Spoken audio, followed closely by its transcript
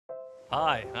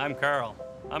Hi, I'm Carl.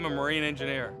 I'm a marine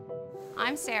engineer.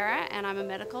 I'm Sarah, and I'm a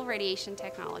medical radiation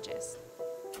technologist.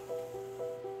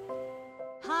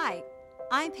 Hi,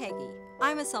 I'm Peggy.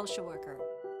 I'm a social worker.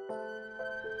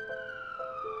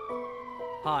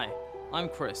 Hi, I'm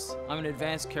Chris. I'm an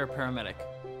advanced care paramedic.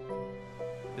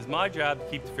 It's my job to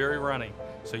keep the ferry running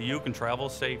so you can travel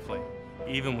safely,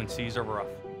 even when seas are rough.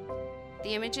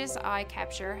 The images I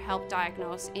capture help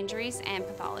diagnose injuries and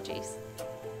pathologies.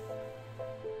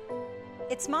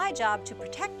 It's my job to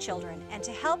protect children and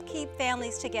to help keep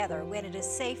families together when it is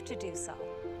safe to do so.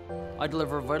 I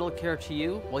deliver vital care to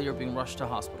you while you're being rushed to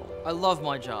hospital. I love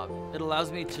my job. It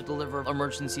allows me to deliver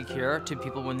emergency care to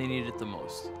people when they need it the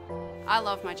most. I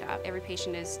love my job. Every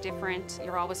patient is different.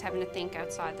 You're always having to think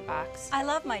outside the box. I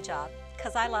love my job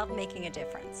because I love making a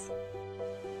difference.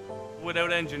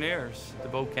 Without engineers, the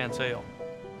boat can't sail.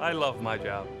 I love my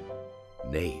job.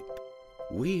 NAPE.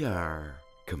 We are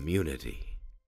community.